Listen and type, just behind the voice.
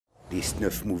Les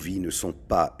Snuff movies ne sont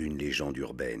pas une légende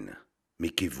urbaine. Mais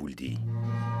qui vous le dit?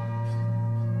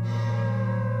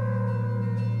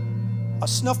 A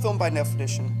snuff film, by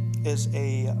definition, is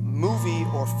a movie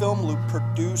or film loop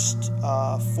produced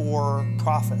for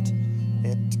profit.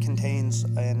 It contains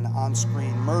an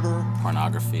on-screen murder.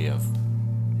 Pornography of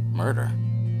murder.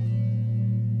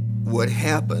 What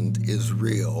happened is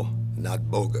real,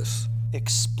 not bogus.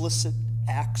 Explicit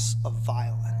acts of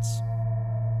violence.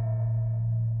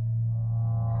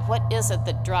 What is it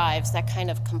that drives that kind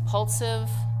of compulsive,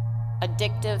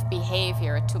 addictive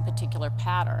behavior to a particular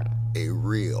pattern? A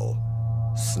real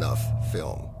snuff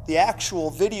film. The actual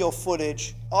video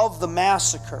footage of the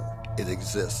massacre. It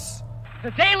exists.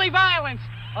 The daily violence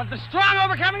of the strong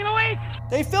overcoming the weak.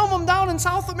 They film them down in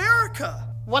South America.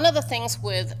 One of the things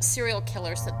with serial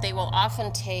killers that they will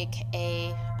often take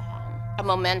a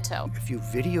memento. If you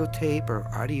videotape or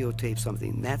audio tape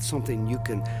something, that's something you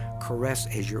can caress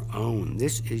as your own.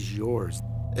 This is yours.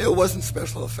 It wasn't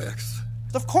special effects.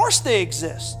 Of course they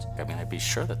exist. I mean, I'd be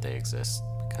sure that they exist,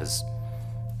 because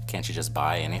can't you just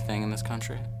buy anything in this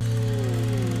country?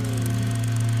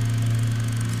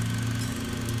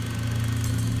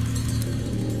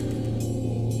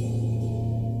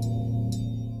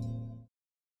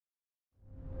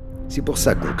 C'est pour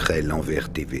ça qu'on crée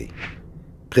l'Envers TV.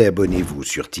 Préabonnez-vous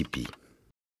sur Tipeee.